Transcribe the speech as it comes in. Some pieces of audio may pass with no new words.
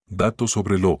Datos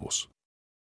sobre lobos.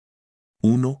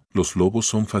 1. Los lobos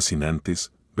son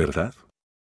fascinantes, ¿verdad?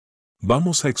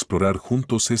 Vamos a explorar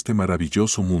juntos este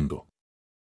maravilloso mundo.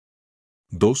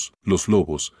 2. Los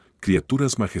lobos,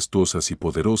 criaturas majestuosas y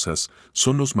poderosas,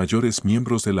 son los mayores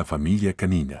miembros de la familia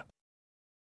canina.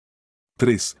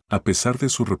 3. A pesar de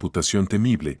su reputación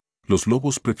temible, los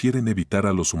lobos prefieren evitar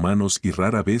a los humanos y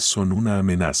rara vez son una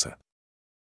amenaza.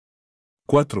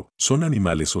 4. Son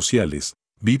animales sociales,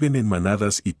 viven en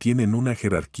manadas y tienen una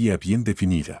jerarquía bien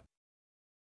definida.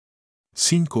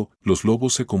 5. Los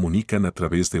lobos se comunican a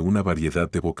través de una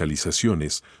variedad de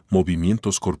vocalizaciones,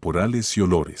 movimientos corporales y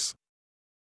olores.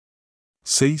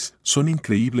 6. Son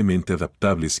increíblemente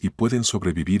adaptables y pueden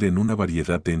sobrevivir en una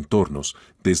variedad de entornos,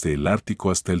 desde el Ártico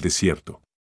hasta el desierto.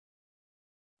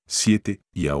 7.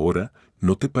 ¿Y ahora,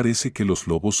 no te parece que los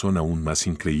lobos son aún más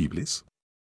increíbles?